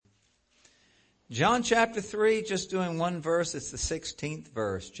John chapter 3, just doing one verse. It's the 16th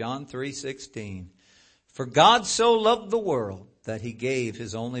verse. John 3:16. For God so loved the world that he gave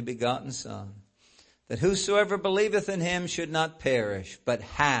his only begotten Son, that whosoever believeth in him should not perish, but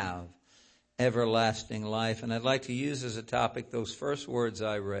have everlasting life. And I'd like to use as a topic those first words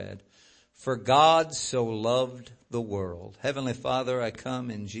I read. For God so loved the world. Heavenly Father, I come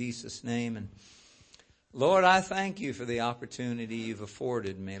in Jesus' name, and Lord, I thank you for the opportunity you've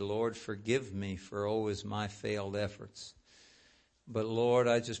afforded me. Lord, forgive me for always my failed efforts. But Lord,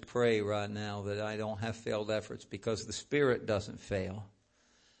 I just pray right now that I don't have failed efforts because the Spirit doesn't fail.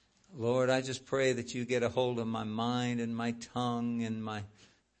 Lord, I just pray that you get a hold of my mind and my tongue and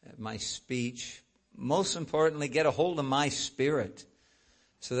my speech. Most importantly, get a hold of my spirit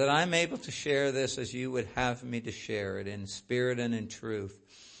so that I'm able to share this as you would have me to share it, in spirit and in truth.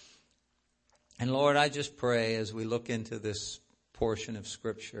 And Lord, I just pray as we look into this portion of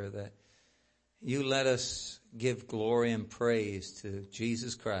Scripture that you let us give glory and praise to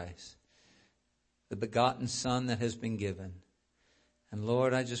Jesus Christ, the begotten Son that has been given. And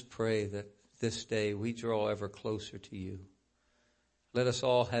Lord, I just pray that this day we draw ever closer to you. Let us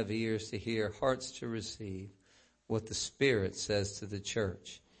all have ears to hear, hearts to receive what the Spirit says to the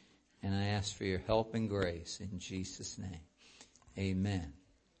church. And I ask for your help and grace in Jesus' name. Amen.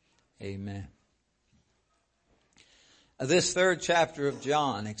 Amen. This third chapter of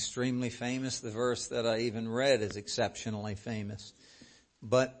John, extremely famous. The verse that I even read is exceptionally famous.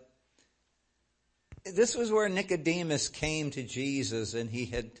 But this was where Nicodemus came to Jesus, and he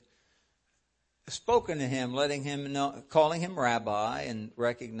had spoken to him, letting him know, calling him rabbi, and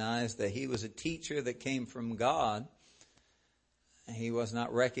recognized that he was a teacher that came from God. He was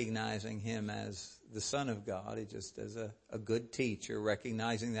not recognizing him as the Son of God. He just as a good teacher,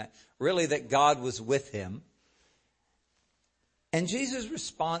 recognizing that really that God was with him. And Jesus'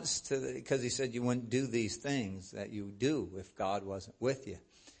 response to because he said you wouldn't do these things that you do if God wasn't with you.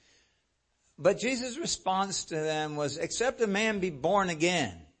 But Jesus' response to them was, except a man be born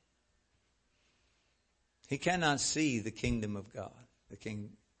again, he cannot see the kingdom of God. The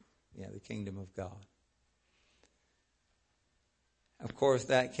kingdom of God. Of course,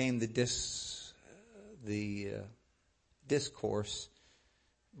 that came the discourse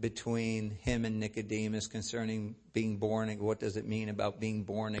between him and Nicodemus concerning being born. What does it mean about being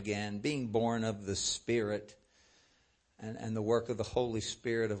born again? Being born of the Spirit and the work of the Holy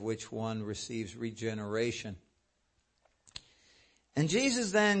Spirit, of which one receives regeneration. And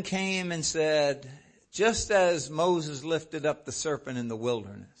Jesus then came and said, just as Moses lifted up the serpent in the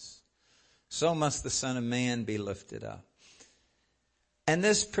wilderness, so must the Son of Man be lifted up. And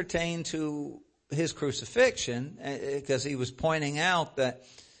this pertained to his crucifixion, because he was pointing out that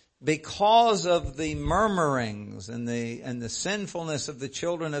because of the murmurings and the sinfulness of the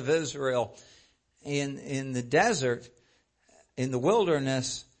children of Israel in the desert, in the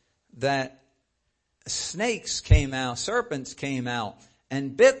wilderness, that snakes came out, serpents came out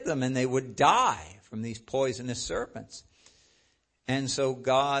and bit them, and they would die from these poisonous serpents. And so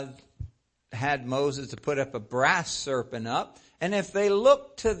God had Moses to put up a brass serpent up, and if they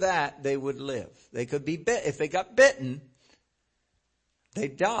looked to that, they would live. They could be bit. If they got bitten,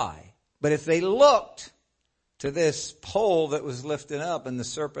 they'd die. But if they looked to this pole that was lifted up and the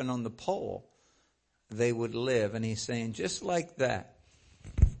serpent on the pole, they would live. And he's saying, just like that,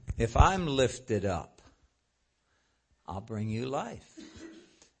 if I'm lifted up, I'll bring you life.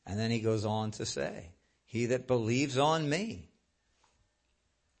 And then he goes on to say, he that believes on me,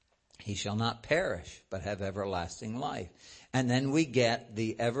 he shall not perish, but have everlasting life. And then we get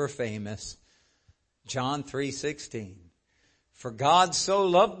the ever famous John 3:16. For God so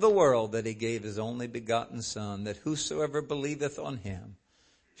loved the world that he gave his only begotten Son, that whosoever believeth on him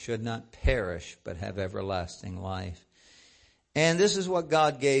should not perish, but have everlasting life. And this is what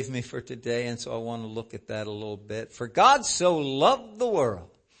God gave me for today, and so I want to look at that a little bit. For God so loved the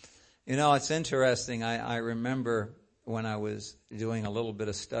world. You know, it's interesting. I remember when I was doing a little bit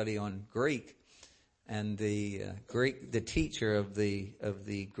of study on Greek, and the teacher of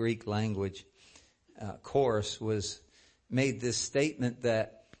the Greek language course made this statement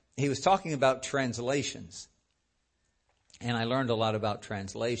that he was talking about translations. And I learned a lot about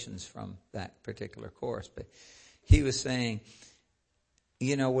translations from that particular course. But he was saying,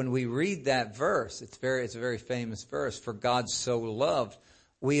 you know, when we read that verse, it's a very famous verse, for God so loved,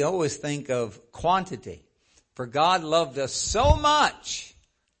 we always think of quantity. For God loved us so much.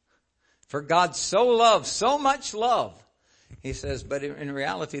 For God so loved, so much love. He says, but in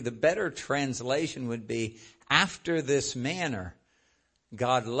reality, the better translation would be, after this manner,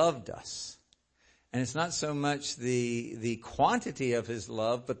 God loved us. And it's not so much the quantity of his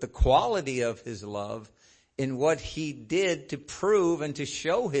love, but the quality of his love in what he did to prove and to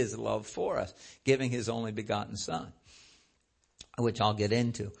show his love for us, giving his only begotten Son, which I'll get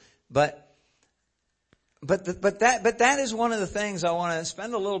into. But that is one of the things I want to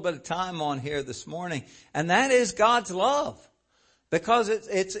spend a little bit of time on here this morning, and that is God's love. Because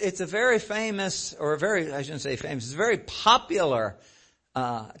it's a very famous, or I shouldn't say famous, it's a very popular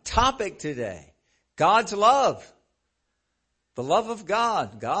topic today. God's love. The love of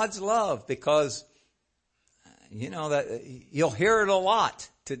God. God's love. Because, that you'll hear it a lot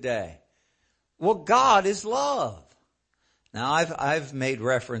today. Well, God is love. Now, I've made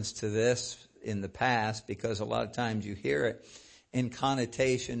reference to this in the past because a lot of times you hear it in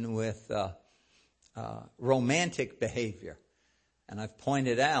connotation with romantic behavior. And I've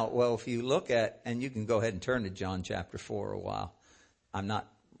pointed out, well, if you look at, and you can go ahead and turn to John chapter 4 a while. I'm not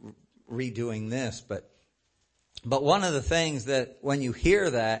redoing this, but one of the things that when you hear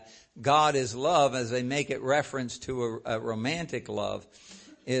that God is love, as they make it reference to a romantic love,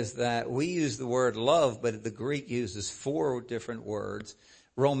 is that we use the word love, but the Greek uses 4 different words.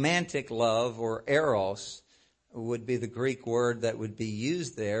 Romantic love, or eros, would be the Greek word that would be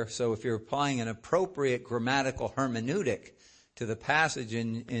used there. So if you're applying an appropriate grammatical hermeneutic to the passage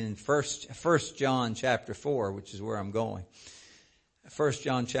in First John chapter 4, which is where I'm going. 1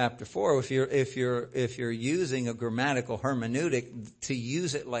 John chapter 4, if you're using a grammatical hermeneutic, to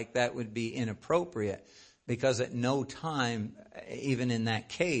use it like that would be inappropriate, because at no time, even in that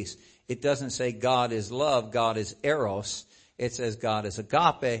case, it doesn't say God is love, God is eros. It says God is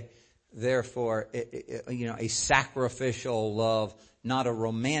agape, therefore, a sacrificial love, not a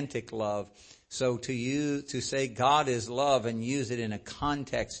romantic love. So to say God is love and use it in a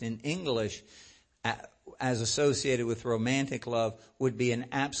context in English as associated with romantic love would be an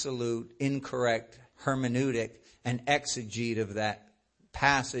absolute incorrect hermeneutic and exegete of that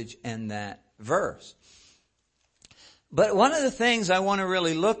passage and that verse. But one of the things I want to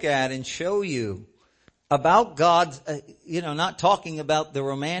really look at and show you about God's, not talking about the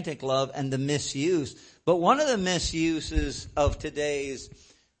romantic love and the misuse, but one of the misuses of today's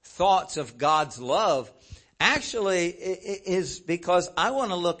thoughts of God's love actually is because I want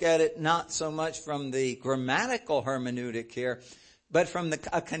to look at it not so much from the grammatical hermeneutic here, but from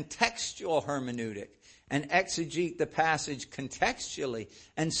a contextual hermeneutic, and exegete the passage contextually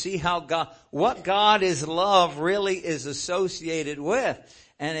and see how what God is love really is associated with.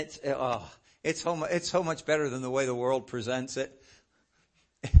 And it's so much better than the way the world presents it.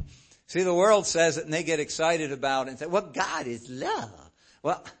 See, the world says it and they get excited about it and say, well, God is love.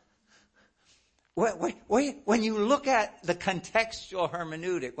 Well, when you look at the contextual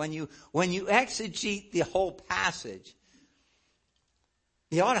hermeneutic, when you exegete the whole passage,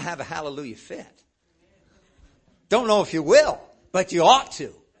 you ought to have a hallelujah fit. Don't know if you will, but you ought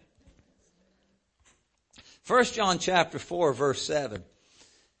to. 1 John chapter 4 verse 7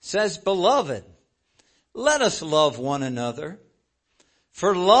 says, Beloved, let us love one another,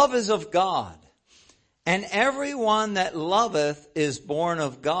 for love is of God. And everyone that loveth is born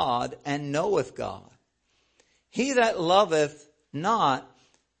of God and knoweth God. He that loveth not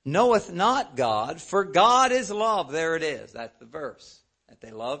knoweth not God, for God is love. There it is. That's the verse that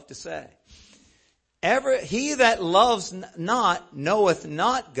they love to say. He that loves not knoweth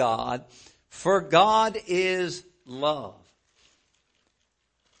not God, for God is love.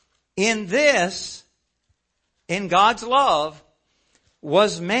 In God's love,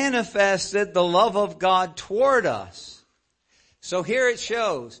 was manifested the love of God toward us. So here it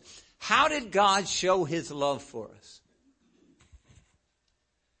shows. How did God show his love for us?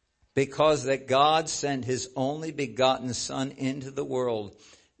 Because that God sent his only begotten Son into the world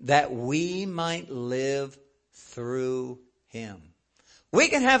that we might live through him. We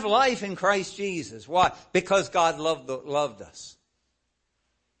can have life in Christ Jesus. Why? Because God loved us.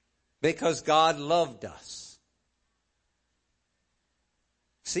 Because God loved us.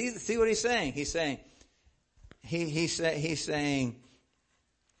 See what he's saying? He's saying,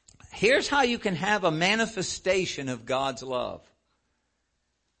 here's how you can have a manifestation of God's love.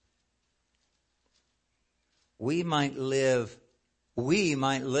 We might live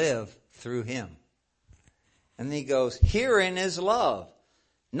through him. And then he goes, herein is love.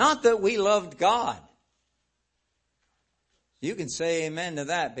 Not that we loved God. You can say amen to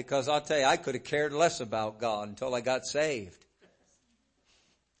that, because I'll tell you, I could have cared less about God until I got saved.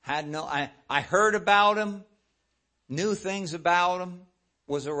 I heard about him, knew things about him,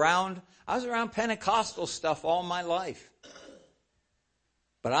 I was around Pentecostal stuff all my life.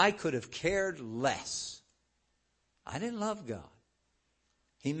 But I could have cared less. I didn't love God.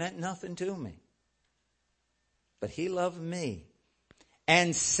 He meant nothing to me. but he loved me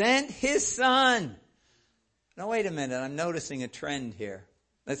and sent his Son. Now wait a minute, I'm noticing a trend here.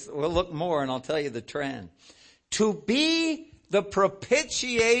 We'll look more and I'll tell you the trend. To be the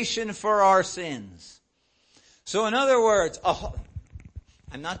propitiation for our sins. So in other words,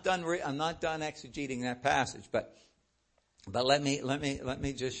 I'm not done exegeting that passage, but let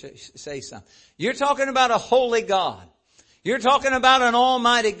me just say something. You're talking about a holy God. You're talking about an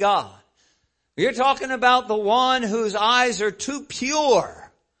almighty God. You're talking about the one whose eyes are too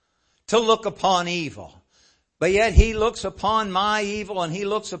pure to look upon evil. But yet he looks upon my evil and he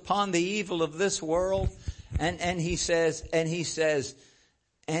looks upon the evil of this world. And he says,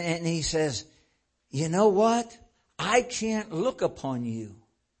 you know what? I can't look upon you.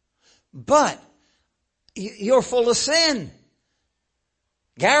 But you're full of sin.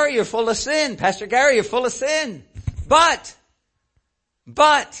 Gary, you're full of sin. Pastor Gary, you're full of sin. But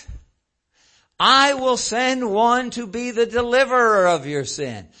I will send one to be the deliverer of your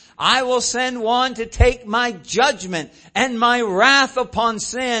sin. I will send one to take my judgment and my wrath upon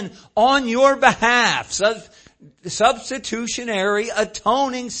sin on your behalf. Substitutionary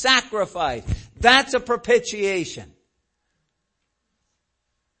atoning sacrifice. That's a propitiation.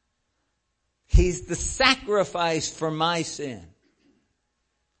 He's the sacrifice for my sin.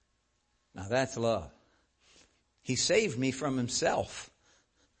 Now that's love. He saved me from himself.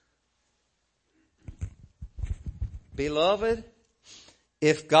 Beloved,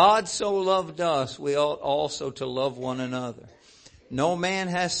 if God so loved us, we ought also to love one another. No man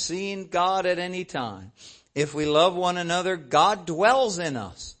has seen God at any time. If we love one another, God dwells in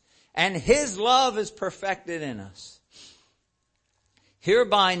us, and his love is perfected in us.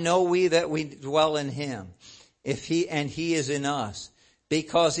 Hereby know we that we dwell in him, he is in us,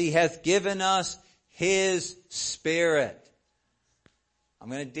 because he hath given us his Spirit. I'm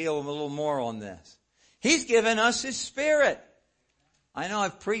going to deal with a little more on this. He's given us his Spirit. I know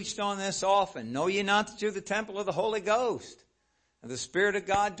I've preached on this often. Know ye not that you're the temple of the Holy Ghost? And the Spirit of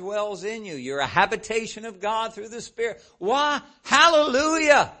God dwells in you. You're a habitation of God through the Spirit. Why?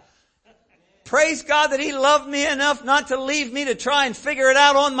 Hallelujah! Praise God that he loved me enough not to leave me to try and figure it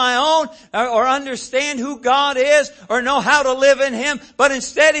out on my own or understand who God is or know how to live in him. But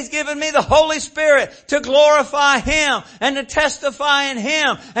instead he's given me the Holy Spirit to glorify him and to testify in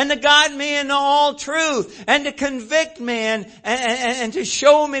him and to guide me into all truth and to convict me and to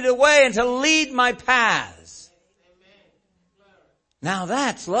show me the way and to lead my paths. Now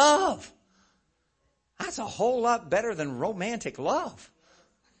that's love. That's a whole lot better than romantic love.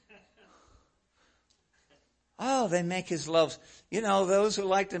 Oh, they make his love, those who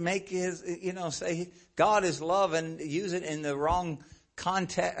like to make his, say God is love and use it in the wrong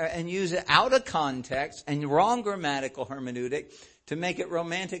context and use it out of context and wrong grammatical hermeneutic to make it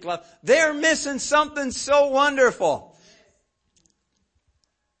romantic love. They're missing something so wonderful.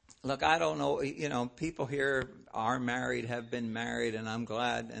 Look, I don't know, people here are married, have been married, and I'm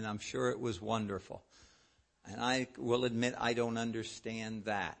glad and I'm sure it was wonderful. And I will admit I don't understand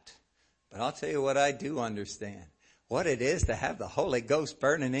that. But I'll tell you what I do understand. What it is to have the Holy Ghost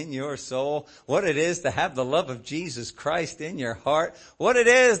burning in your soul. What it is to have the love of Jesus Christ in your heart. What it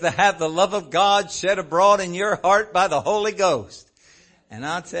is to have the love of God shed abroad in your heart by the Holy Ghost. And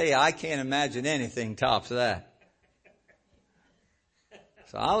I'll tell you, I can't imagine anything tops that.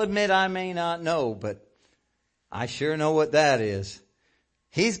 So I'll admit I may not know, but I sure know what that is.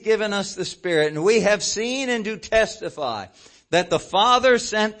 He's given us the Spirit, and we have seen and do testify that the Father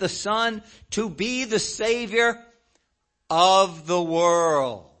sent the Son to be the Savior of the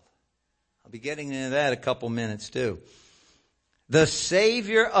world. I'll be getting into that a couple minutes too. The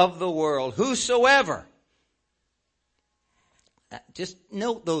Savior of the world. Whosoever. Just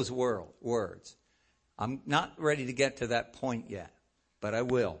note those words. I'm not ready to get to that point yet, but I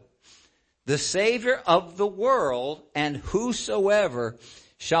will. The Savior of the world, and whosoever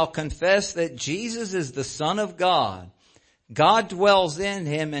shall confess that Jesus is the Son of God, God dwells in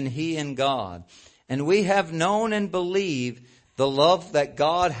him and he in God. And we have known and believed the love that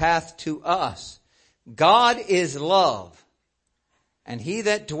God hath to us. God is love. And he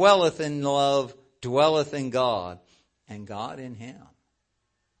that dwelleth in love dwelleth in God, and God in him.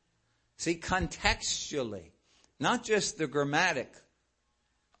 See, contextually, not just the grammatic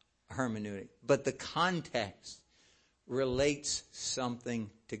hermeneutic, but the context relates something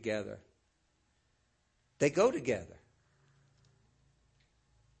together. They go together.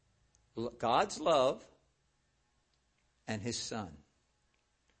 God's love and his Son.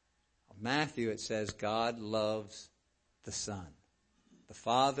 Matthew, it says God loves the Son. The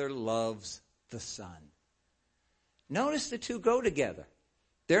Father loves the Son. Notice the two go together.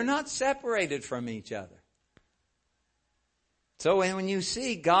 They're not separated from each other. So when you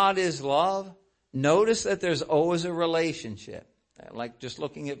see God is love, notice that there's always a relationship. Like just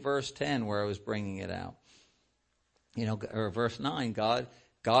looking at verse 10 where I was bringing it out. Or verse 9,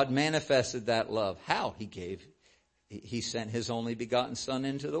 God manifested that love. How? He sent his only begotten Son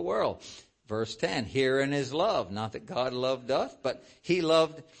into the world. Verse 10, herein is love. Not that God loved us, but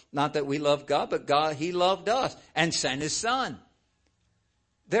not that we loved God, but he loved us and sent his Son.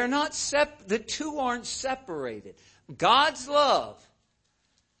 They're not the two aren't separated. God's love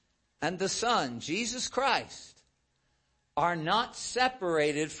and the Son, Jesus Christ, are not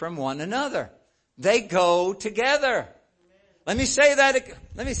separated from one another. They go together. Let me say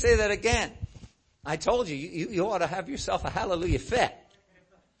that again. I told you, you ought to have yourself a hallelujah fit.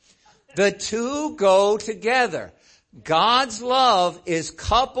 The two go together. God's love is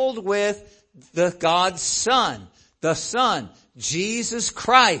coupled with God's Son. The Son, Jesus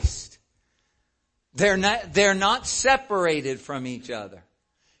Christ. They're not separated from each other.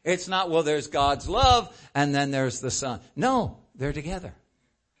 It's not, well, there's God's love and then there's the Son. No, they're together.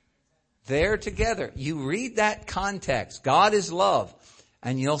 They're together. You read that context. God is love.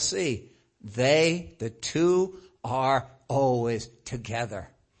 And you'll see the two are always together.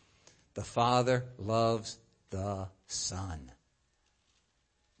 The Father loves the Son.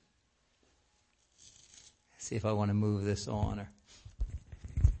 See if I want to move this on.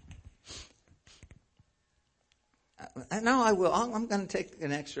 No, I will. I'm going to take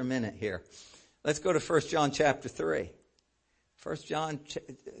an extra minute here. Let's go to 1 John chapter 3. 1 John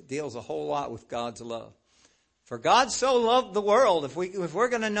deals a whole lot with God's love. For God so loved the world. If we're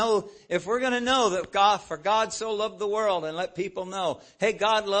going to know that for God so loved the world and let people know, hey,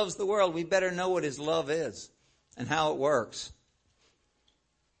 God loves the world, we better know what his love is and how it works.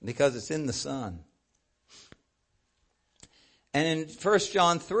 Because it's in the Son. And in 1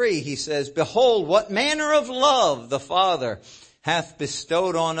 John 3, he says, behold, what manner of love the Father hath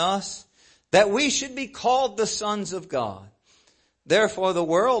bestowed on us, that we should be called the sons of God. Therefore the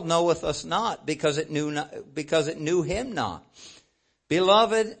world knoweth us not, because it knew him not.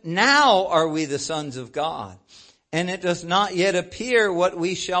 Beloved, now are we the sons of God, and it does not yet appear what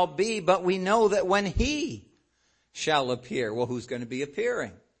we shall be, but we know that when he shall appear. Well, who's going to be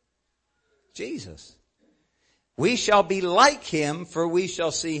appearing? Jesus. We shall be like him, for we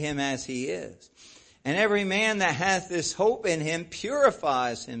shall see him as he is. And every man that hath this hope in him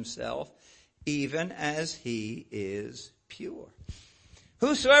purifies himself, even as he is pure.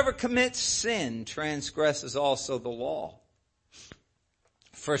 Whosoever commits sin transgresses also the law.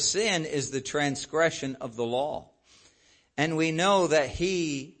 For sin is the transgression of the law. And we know that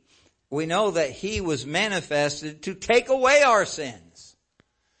he was manifested to take away our sins.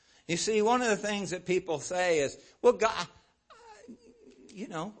 You see, one of the things that people say is, well, God,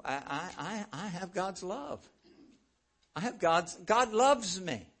 I have God's love. God loves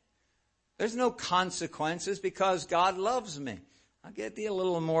me. There's no consequences because God loves me. I'll get a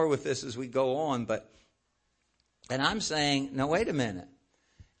little more with this as we go on, and I'm saying, no, wait a minute.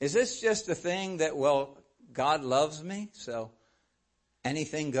 Is this just a thing that, well, God loves me, so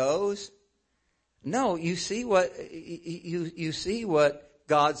anything goes? No, you see what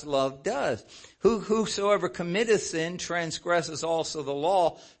God's love does. Whosoever committeth sin transgresses also the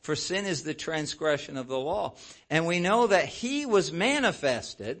law, for sin is the transgression of the law. And we know that he was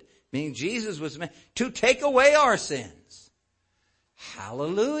manifested, meaning Jesus was to take away our sins.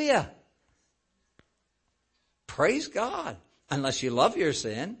 Hallelujah. Praise God. Unless you love your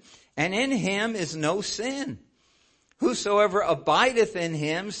sin. And in him is no sin. Whosoever abideth in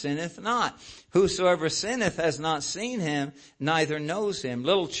him sinneth not. Whosoever sinneth has not seen him, neither knows him.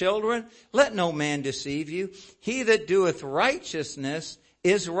 Little children, let no man deceive you. He that doeth righteousness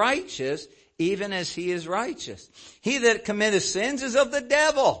is righteous, even as he is righteous. He that committeth sins is of the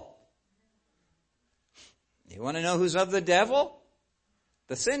devil. You want to know who's of the devil?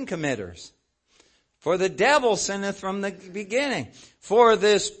 The sin committers. For the devil sinneth from the beginning. For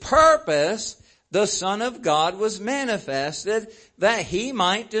this purpose the Son of God was manifested, that he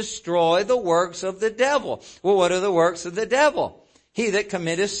might destroy the works of the devil. Well, what are the works of the devil? He that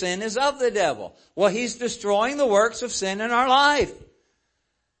committeth sin is of the devil. Well, he's destroying the works of sin in our life.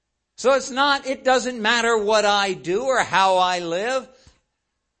 So it doesn't matter what I do or how I live.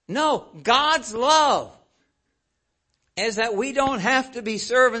 No, God's love is that we don't have to be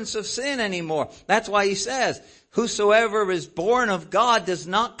servants of sin anymore. That's why he says, whosoever is born of God does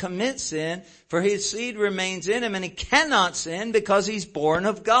not commit sin, for his seed remains in him, and he cannot sin because he's born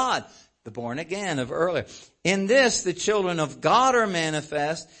of God. The born again of earlier. In this, the children of God are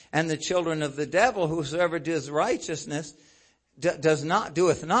manifest, and the children of the devil. Whosoever does righteousness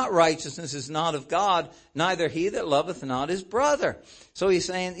doeth not righteousness is not of God, neither he that loveth not his brother. So he's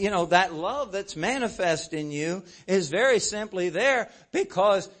saying, that love that's manifest in you is very simply there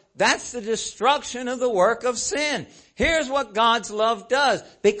because that's the destruction of the work of sin. Here's what God's love does.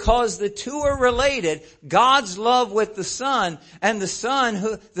 Because the two are related, God's love with the Son and the Son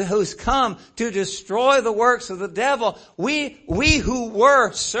who's come to destroy the works of the devil, we who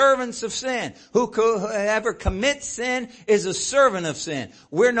were servants of sin, whoever commits sin is a servant of sin.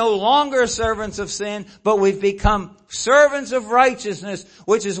 We're no longer servants of sin, but we've become servants of righteousness,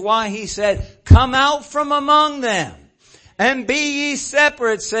 which is why he said, come out from among them. And be ye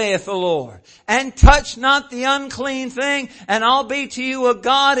separate, saith the Lord, and touch not the unclean thing, and I'll be to you a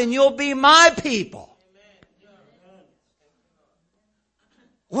God, and you'll be my people.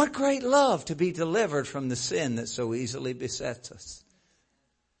 What great love to be delivered from the sin that so easily besets us.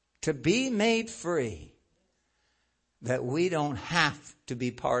 To be made free, that we don't have to be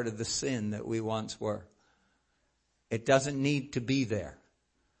part of the sin that we once were. It doesn't need to be there.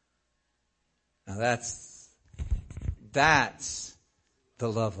 Now that's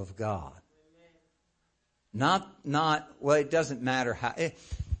the love of God. Well, it doesn't matter how.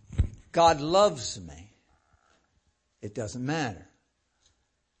 God loves me. It doesn't matter.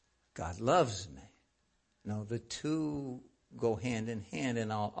 God loves me. No, the two go hand in hand,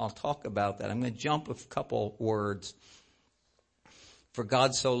 and I'll talk about that. I'm going to jump a couple words. For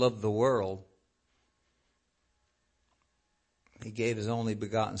God so loved the world, he gave his only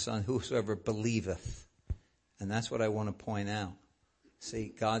begotten Son, whosoever believeth. And that's what I want to point out.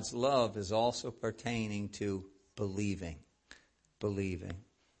 See, God's love is also pertaining to believing. Believing.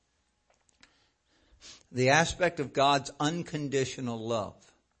 The aspect of God's unconditional love.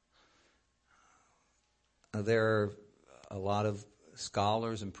 There are a lot of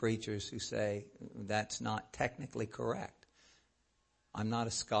scholars and preachers who say that's not technically correct. I'm not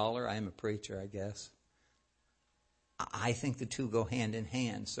a scholar. I am a preacher, I guess. I think the two go hand in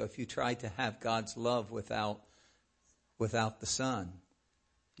hand. So if you try to have God's love without the Son,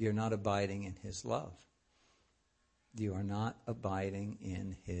 you're not abiding in his love. You are not abiding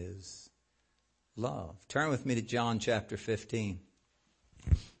in his love. Turn with me to John chapter 15.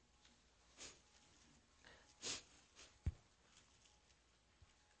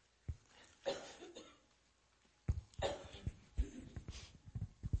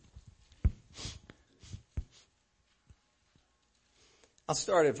 I'll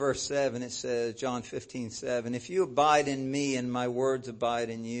start at verse 7. It says, John 15:7, if you abide in me and my words abide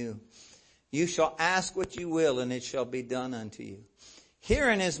in you, you shall ask what you will and it shall be done unto you.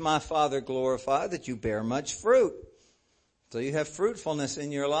 Herein is my Father glorified, that you bear much fruit. So you have fruitfulness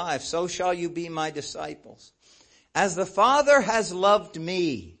in your life. So shall you be my disciples. As the Father has loved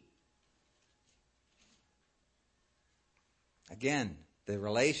me. Again, the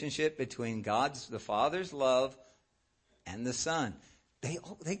relationship between the Father's love and the Son. They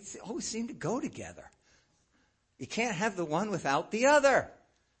always seem to go together. You can't have the one without the other.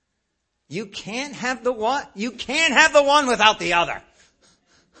 You can't have the one without the other.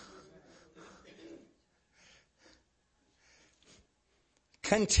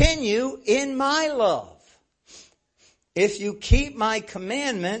 Continue in my love. If you keep my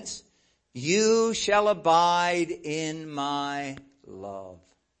commandments, you shall abide in my love.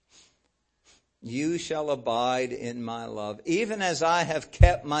 You shall abide in my love, even as I have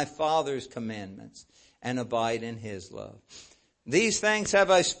kept my Father's commandments and abide in his love. These things have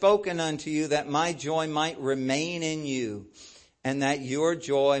I spoken unto you, that my joy might remain in you, and that your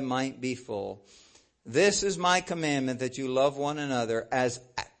joy might be full. This is my commandment, that you love one another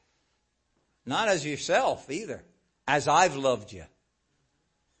not as yourself either, as I've loved you.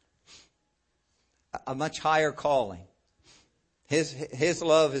 A much higher calling. His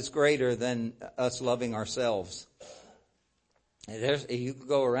love is greater than us loving ourselves. You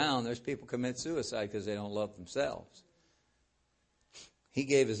go around, there's people commit suicide because they don't love themselves. He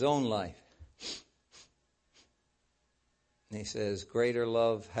gave his own life. And he says, greater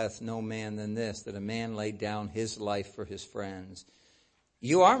love hath no man than this, that a man laid down his life for his friends.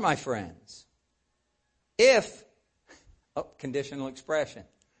 You are my friends. Conditional expression.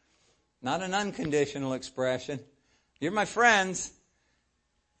 Not an unconditional expression. You're my friends.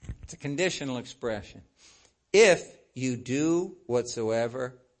 It's a conditional expression. If you do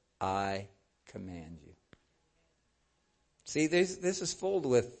whatsoever I command you. See, this is filled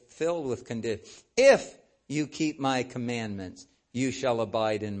with condition. If you keep my commandments, you shall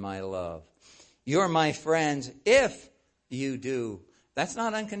abide in my love. You're my friends if you do. That's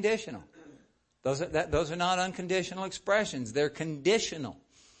not unconditional. Those are not unconditional expressions. They're conditional.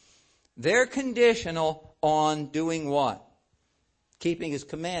 They're conditional on doing what? keeping his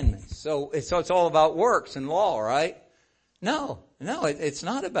commandments. So it's all about works and law, right? No, it's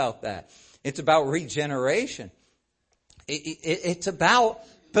not about that. It's about regeneration. It's about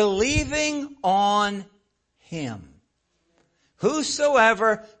believing on him.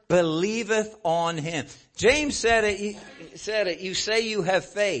 Whosoever believeth on him. James said it, you say you have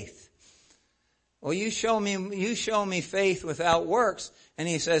faith. Well, you show me faith without works. And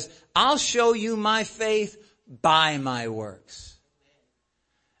he says, I'll show you my faith by my works.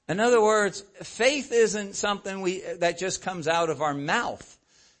 In other words, faith isn't something that just comes out of our mouth.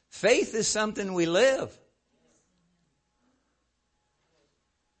 Faith is something we live.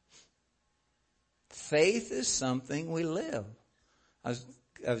 Faith is something we live. I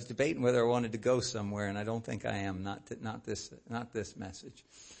was debating whether I wanted to go somewhere, and I don't think I am. Not this message,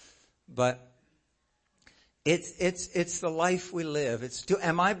 but it's the life we live.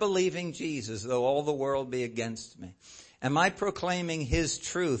 Am I believing Jesus though all the world be against me? Am I proclaiming his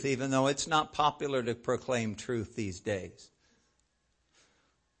truth even though it's not popular to proclaim truth these days?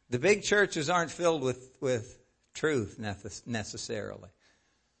 The big churches aren't filled with truth necessarily.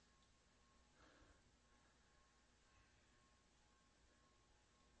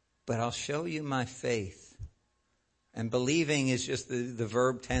 But I'll show you my faith. And believing is just the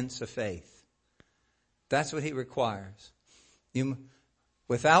verb tense of faith. That's what he requires.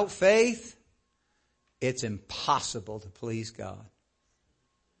 Without faith, it's impossible to please God.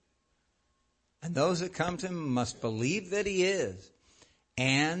 And those that come to him must believe that he is,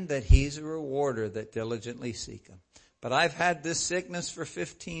 and that he's a rewarder that diligently seek him. But I've had this sickness for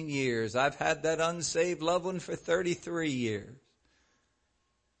 15 years. I've had that unsaved loved one for 33 years.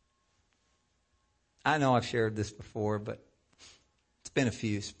 I know I've shared this before, but it's been a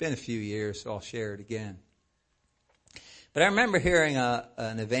few years, so I'll share it again. But I remember hearing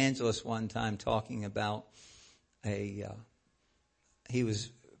an evangelist one time talking about he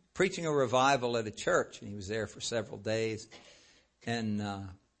was preaching a revival at a church, and he was there for several days. And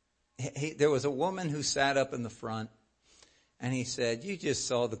there was a woman who sat up in the front, and he said, you just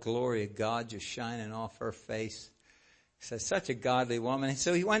saw the glory of God just shining off her face. He said, such a godly woman. And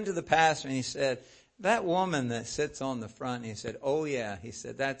so he went to the pastor and he said, that woman that sits on the front, he said, oh yeah. He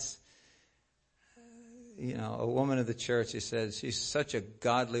said, that's, a woman of the church. He said, she's such a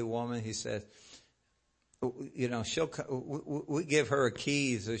godly woman. He said, we give her a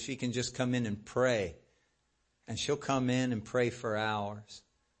key so she can just come in and pray. And she'll come in and pray for hours.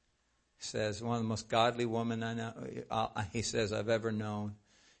 He says, one of the most godly women I know, he says, I've ever known.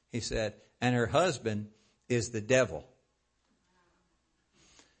 He said, and her husband is the devil.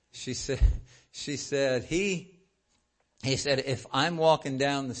 He said, if I'm walking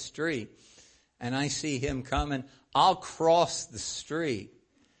down the street and I see him coming, I'll cross the street,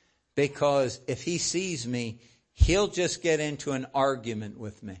 because if he sees me, he'll just get into an argument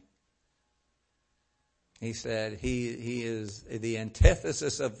with me. He said, he is the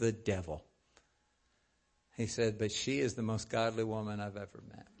antithesis of the devil. He said, but she is the most godly woman I've ever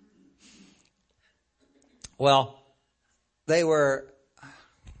met. Well, they were,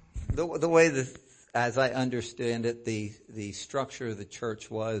 the way as I understand it, the structure of the church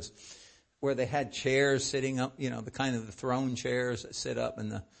was where they had chairs sitting up, the kind of the throne chairs that sit up,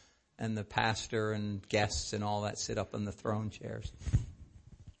 and the pastor and guests and all that sit up in the throne chairs.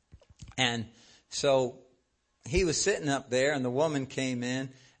 And so he was sitting up there, and the woman came in,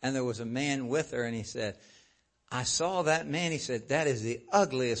 and there was a man with her, and he said, I saw that man. He said, that is the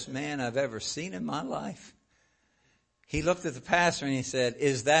ugliest man I've ever seen in my life. He looked at the pastor and he said,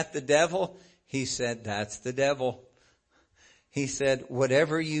 is that the devil? He said, that's the devil. He said,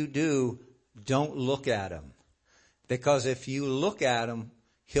 whatever you do, don't look at him. Because if you look at him,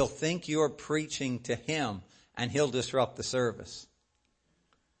 he'll think you're preaching to him, and he'll disrupt the service.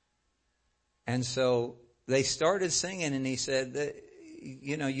 And so they started singing, and he said that,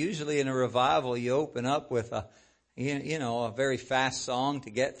 usually in a revival you open up with a very fast song to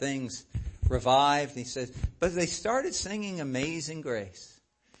get things revived. He says, but they started singing Amazing Grace.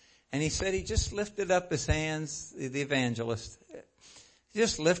 And he said he just lifted up his hands, the evangelist, he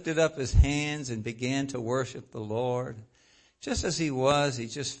just lifted up his hands and began to worship the Lord. Just as he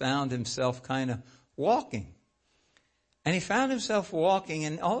just found himself kind of walking. And he found himself walking,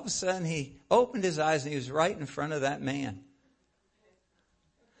 and all of a sudden he opened his eyes, and he was right in front of that man.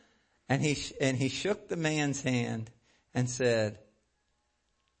 And he shook the man's hand and said,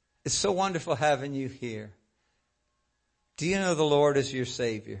 it's so wonderful having you here. Do you know the Lord is your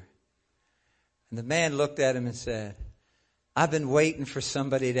Savior? And the man looked at him and said, I've been waiting for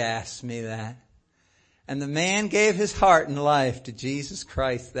somebody to ask me that. And the man gave his heart and life to Jesus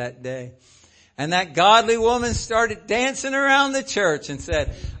Christ that day. And that godly woman started dancing around the church and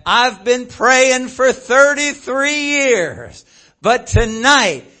said, I've been praying for 33 years, but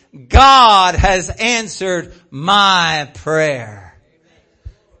tonight God has answered my prayer.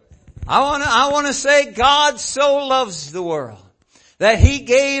 I want to say God so loves the world that He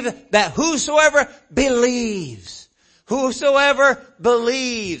gave that whosoever believes, whosoever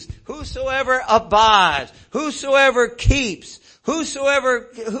abides, whosoever keeps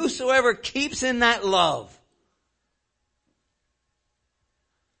in that love.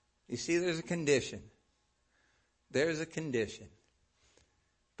 You see, there's a condition. There's a condition.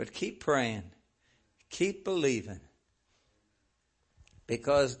 But keep praying. Keep believing.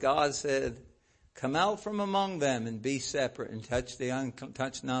 Because God said, come out from among them and be separate and touch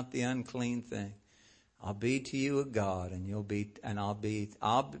not the unclean thing. I'll be to you a God, and you'll be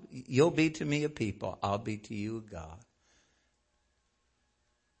to me a people. I'll be to you a God.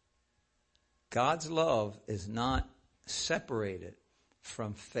 God's love is not separated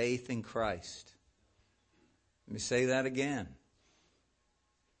from faith in Christ. Let me say that again.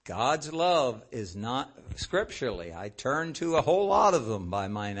 God's love is not, scripturally, I turn to a whole lot of them by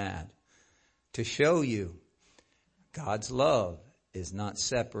mine ad to show you God's love is not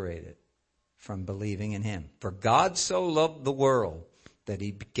separated from believing in Him. For God so loved the world that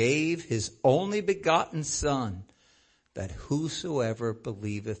He gave His only begotten Son, that whosoever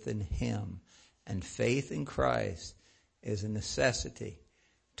believeth in Him, and faith in Christ is a necessity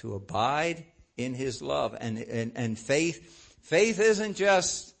to abide in His love. And faith isn't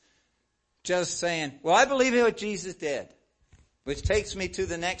just saying, well, I believe in what Jesus did. Which takes me to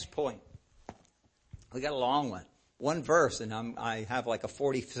the next point. We got a long one. One verse, and I have like a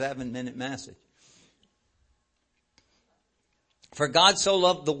 47-minute message. For God so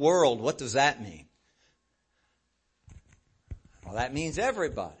loved the world, what does that mean? Well, that means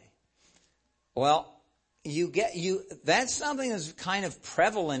everybody. Well, that's something that's kind of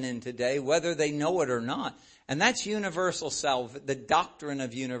prevalent in today, whether they know it or not. And that's the doctrine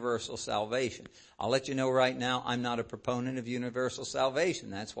of universal salvation. I'll let you know right now, I'm not a proponent of universal salvation.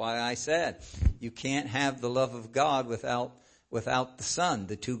 That's why I said you can't have the love of God without the Son.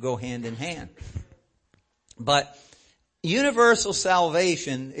 The two go hand in hand. But universal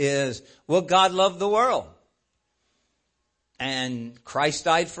salvation is, well, God loved the world. And Christ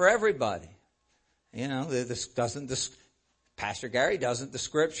died for everybody. You know, Pastor Gary, doesn't the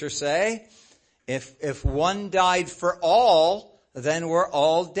scripture say, if one died for all, then we're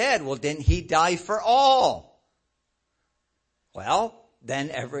all dead? Well, didn't He die for all? Well, then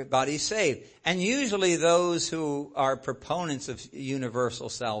everybody's saved. And usually those who are proponents of universal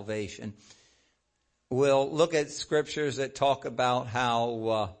salvation will look at scriptures that talk about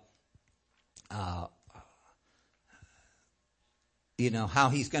how, how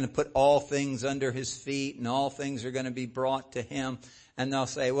He's going to put all things under His feet and all things are going to be brought to Him. And they'll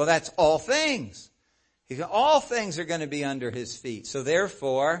say, well, that's all things. All things are going to be under His feet. So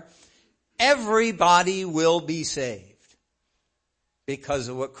therefore, everybody will be saved because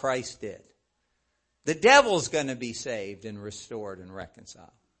of what Christ did. The devil's going to be saved and restored and reconciled.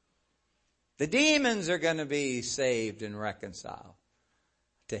 The demons are going to be saved and reconciled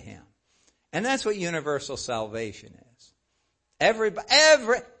to Him. And that's what universal salvation is. Everybody's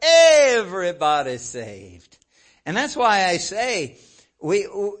saved. And that's why I say,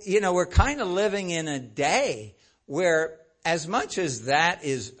 we're kind of living in a day where, as much as that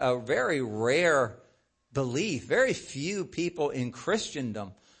is a very rare belief, very few people in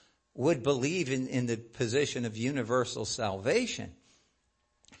Christendom would believe in the position of universal salvation.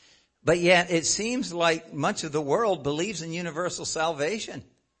 But yet it seems like much of the world believes in universal salvation.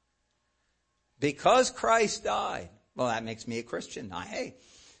 Because Christ died. Well, that makes me a Christian. I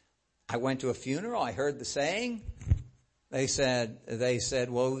went to a funeral. I heard the saying. They said,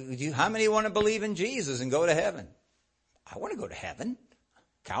 well, how many want to believe in Jesus and go to heaven? I want to go to heaven.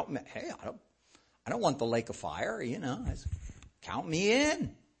 Count me. Hey, I don't want the lake of fire, count me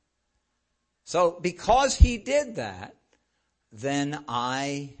in. So because He did that, then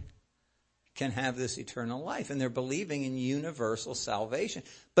I can have this eternal life. And they're believing in universal salvation.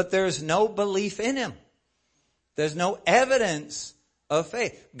 But there's no belief in Him. There's no evidence of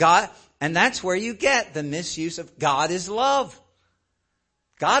faith. God, and that's where you get the misuse of God is love.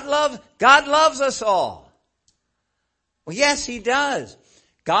 God loves us all. Well, yes, He does.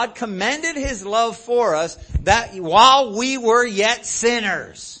 God commended His love for us that while we were yet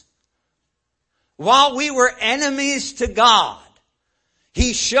sinners, while we were enemies to God,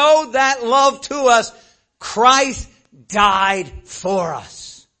 He showed that love to us. Christ died for us.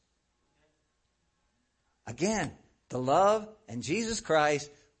 Again, the love and Jesus Christ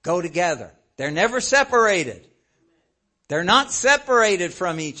go together. They're never separated. They're not separated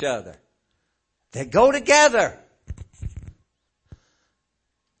from each other. They go together.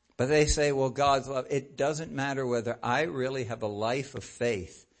 But they say, well, God's love, it doesn't matter whether I really have a life of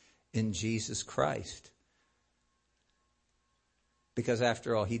faith in Jesus Christ. Because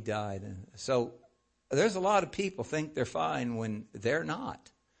after all, he died. And so there's a lot of people think they're fine when they're not.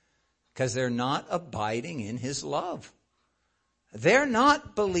 Because they're not abiding in his love. They're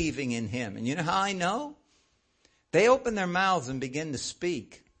not believing in him. And you know how I know? They open their mouths and begin to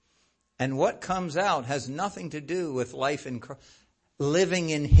speak. And what comes out has nothing to do with life in Christ. Living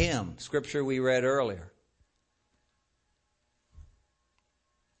in him. Scripture we read earlier.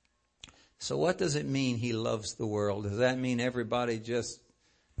 So what does it mean he loves the world? Does that mean everybody just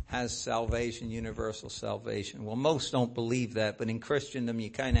has salvation, universal salvation? Well, most don't believe that, but in Christendom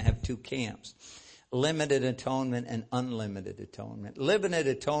you kind of have two camps. Limited atonement and unlimited atonement. Limited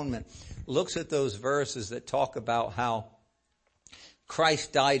atonement looks at those verses that talk about how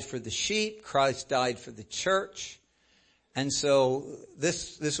Christ died for the sheep, Christ died for the church. And so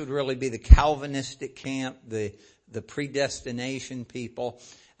this would really be the Calvinistic camp, the predestination people.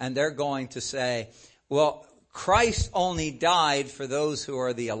 And they're going to say, well, Christ only died for those who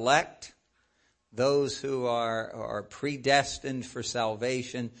are the elect, those who are predestined for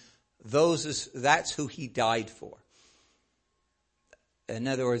salvation. That's who he died for. In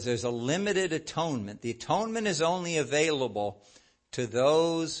other words, there's a limited atonement. The atonement is only available to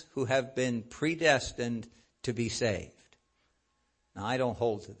those who have been predestined to be saved. Now, I don't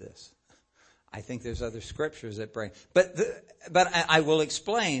hold to this. I think there's other scriptures that bring. But I will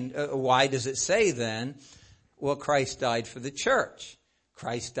explain why does it say then, well, Christ died for the church.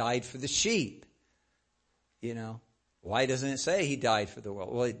 Christ died for the sheep. You know, why doesn't it say he died for the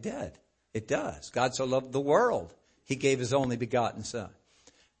world? Well, it did. It does. God so loved the world, he gave his only begotten son.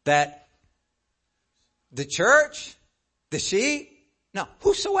 That the church, the sheep, no,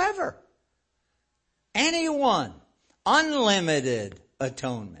 whosoever, anyone, unlimited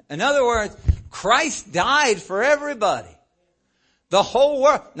atonement. In other words, Christ died for everybody. The whole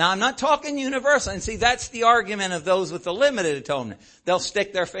world. Now, I'm not talking universal. And see, that's the argument of those with the limited atonement. They'll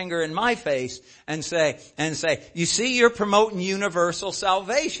stick their finger in my face and say, you see, you're promoting universal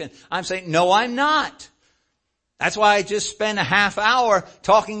salvation. I'm saying, no, I'm not. That's why I just spent a half hour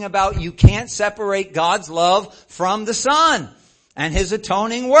talking about you can't separate God's love from the Son and his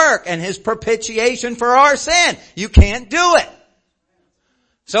atoning work and his propitiation for our sin. You can't do it.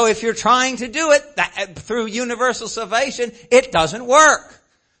 So if you're trying to do it through universal salvation, it doesn't work.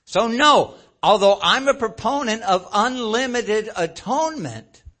 So no, although I'm a proponent of unlimited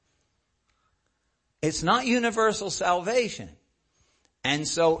atonement, it's not universal salvation. And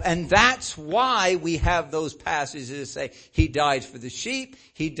that's why we have those passages that say, he died for the sheep,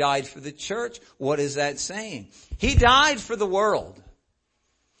 he died for the church. What is that saying? He died for the world.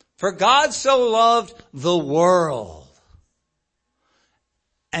 For God so loved the world.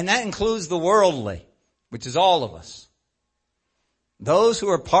 And that includes the worldly, which is all of us. Those who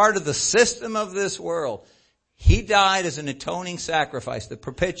are part of the system of this world. He died as an atoning sacrifice, the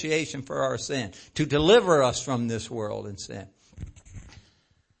propitiation for our sin, to deliver us from this world and sin.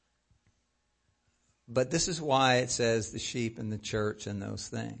 But this is why it says the sheep and the church and those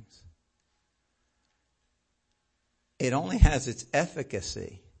things. It only has its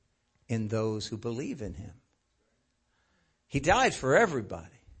efficacy in those who believe in him. He died for everybody.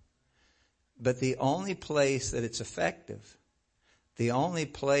 But the only place that it's effective, the only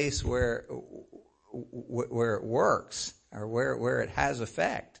place where it works, or where it has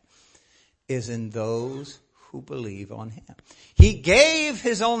effect, is in those who believe on him. He gave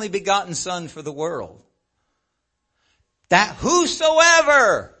his only begotten son for the world, that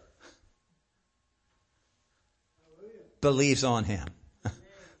whosoever believes on him.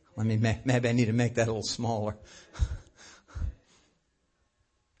 Maybe I need to make that a little smaller.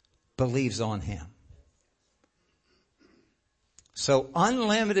 Believes on him. So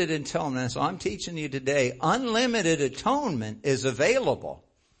unlimited atonement. So I'm teaching you today, unlimited atonement is available.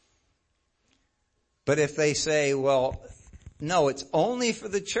 But if they say, well, no, it's only for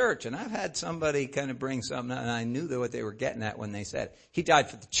the church. And I've had somebody kind of bring something, and I knew what they were getting at when they said, he died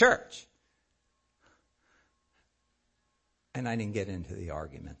for the church. And I didn't get into the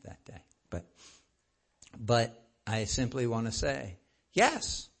argument that day. But I simply want to say,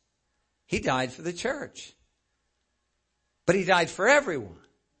 yes, he died for the church. But he died for everyone.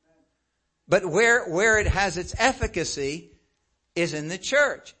 But where it has its efficacy is in the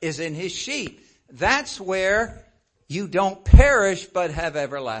church, is in his sheep. That's where you don't perish but have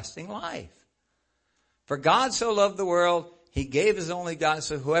everlasting life. For God so loved the world, He gave his only begotten,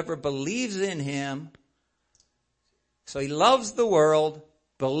 so whoever believes in him. So he loves the world.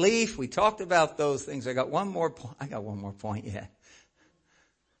 Belief, we talked about those things. I got one more point yet.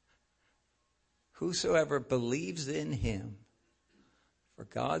 Whosoever believes in him, for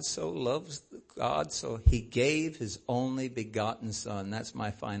God so loves God, so he gave his only begotten Son. That's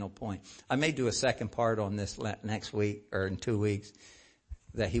my final point. I may do a second part on this next week or in 2 weeks,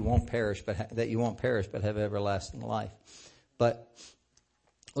 that you won't perish, but have everlasting life. But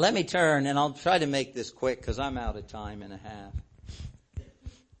let me turn, and I'll try to make this quick because I'm out of time and a half.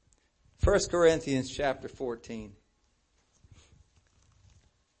 1 Corinthians chapter 14.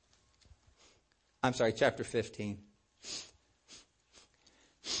 I'm sorry, chapter 15.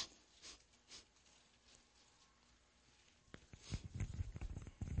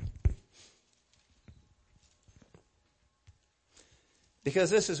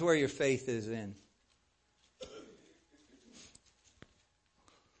 Because this is where your faith is in.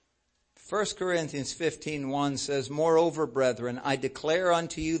 1 Corinthians 15:1 says, Moreover, brethren, I declare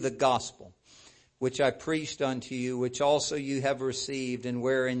unto you the gospel, which I preached unto you, which also you have received, and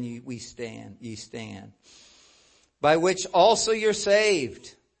wherein ye stand. By which also you're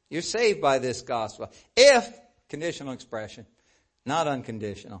saved. You're saved by this gospel. If, conditional expression, not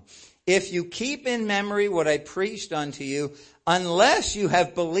unconditional. If you keep in memory what I preached unto you, unless you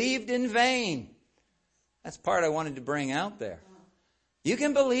have believed in vain. That's the part I wanted to bring out there. You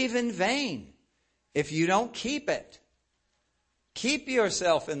can believe in vain if you don't keep it. Keep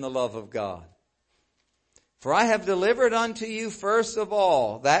yourself in the love of God. For I have delivered unto you first of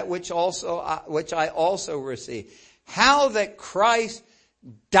all that which I also received. How that Christ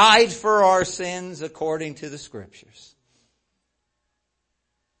died for our sins according to the Scriptures.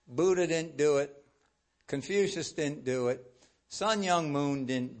 Buddha didn't do it. Confucius didn't do it. Sun Myung Moon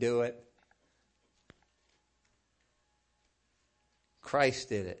didn't do it. Christ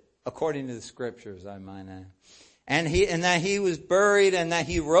did it, according to the Scriptures, I might add. And that he was buried and that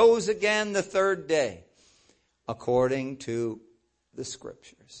he rose again the third day, according to the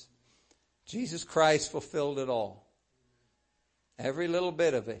Scriptures. Jesus Christ fulfilled it all. Every little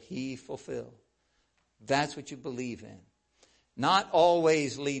bit of it, he fulfilled. That's what you believe in. Not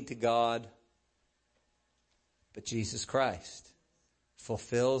always lead to God, but Jesus Christ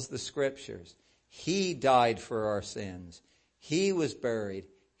fulfills the Scriptures. He died for our sins. He was buried.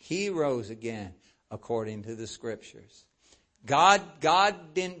 He rose again according to the Scriptures. God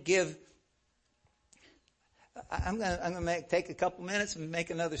didn't give. I'm going to take a couple minutes and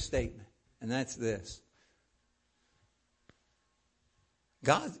make another statement, and that's this.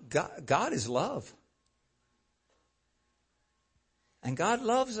 God is love. And God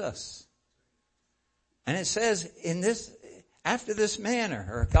loves us. And it says in this, after this manner,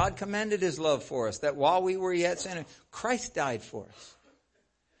 or God commended his love for us, that while we were yet sinners, Christ died for us.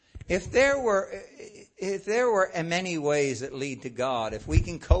 If there were many ways that lead to God, if we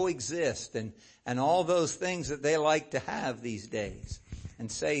can coexist and all those things that they like to have these days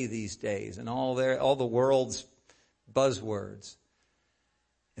and say these days and all the world's buzzwords,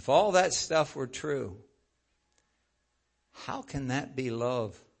 if all that stuff were true, how can that be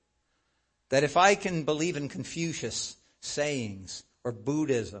love? That if I can believe in Confucius sayings or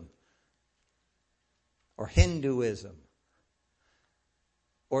Buddhism or Hinduism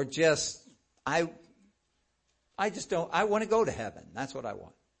or I want to go to heaven. That's what I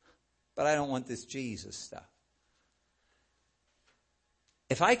want. But I don't want this Jesus stuff.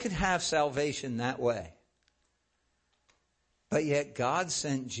 If I could have salvation that way, but yet God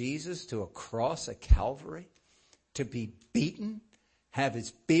sent Jesus to a cross at Calvary to be beaten, have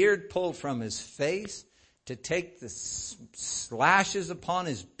his beard pulled from his face, to take the slashes upon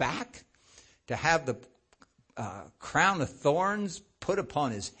his back, to have the crown of thorns put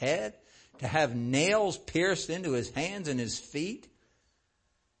upon his head, to have nails pierced into his hands and his feet.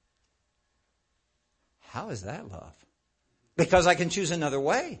 How is that love? Because I can choose another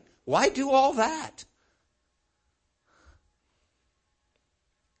way. Why do all that?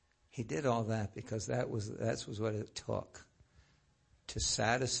 He did all that because that was what it took to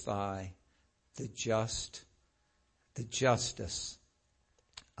satisfy the justice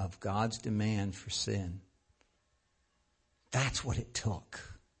of God's demand for sin. That's what it took.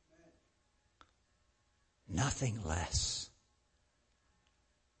 Nothing less.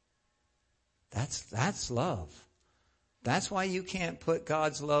 That's love. That's why you can't put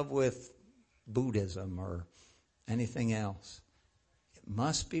God's love with Buddhism or anything else. It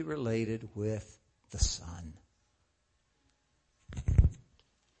must be related with the Son.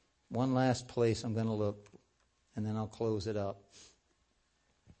 One last place I'm going to look, and then I'll close it up.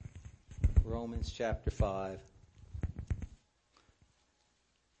 Romans chapter 5.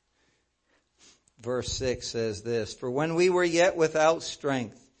 verse 6 says this, "For when we were yet without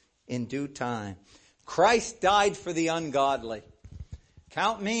strength, in due time, Christ died for the ungodly."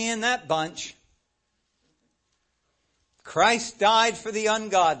 Count me in that bunch. Christ died for the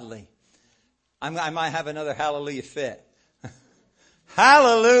ungodly. I might have another hallelujah fit.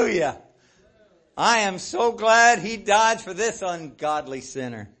 Hallelujah. I am so glad he died for this ungodly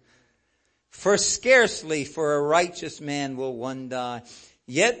sinner. "For scarcely for a righteous man will one die.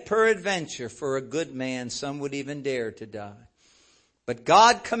 Yet peradventure for a good man some would even dare to die. But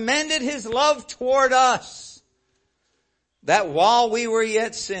God commended his love toward us, that while we were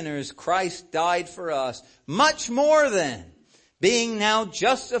yet sinners, Christ died for us. Much more then, being now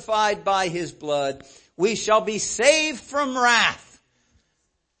justified by his blood, we shall be saved from wrath."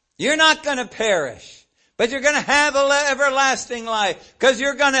 You're not going to perish, but you're going to have everlasting life, because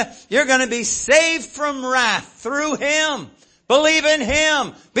you're going to be saved from wrath through him. Believe in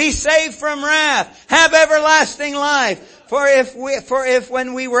him. Be saved from wrath. Have everlasting life. For if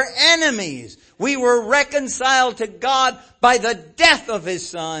when we were enemies, we were reconciled to God by the death of his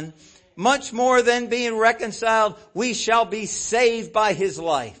Son, much more than being reconciled, we shall be saved by his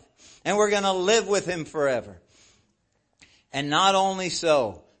life. And we're going to live with him forever. And not only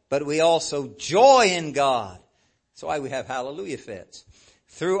so, but we also joy in God. That's why we have hallelujah fits.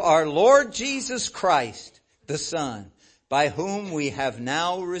 Through our Lord Jesus Christ, the Son, by whom we have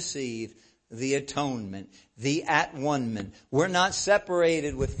now received the atonement, the at-one-ment. We're not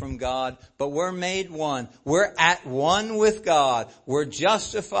separated from God, but we're made one. We're at one with God. We're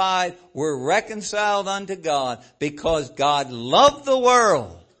justified. We're reconciled unto God because God loved the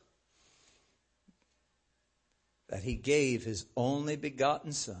world that he gave his only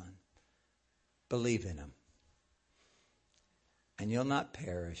begotten Son. Believe in him. And you'll not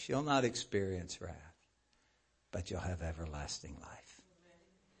perish. You'll not experience wrath. But you'll have everlasting life.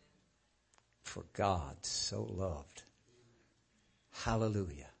 For God so loved,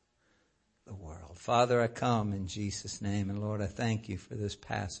 hallelujah, the world. Father, I come in Jesus' name. And Lord, I thank you for this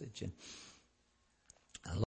passage. And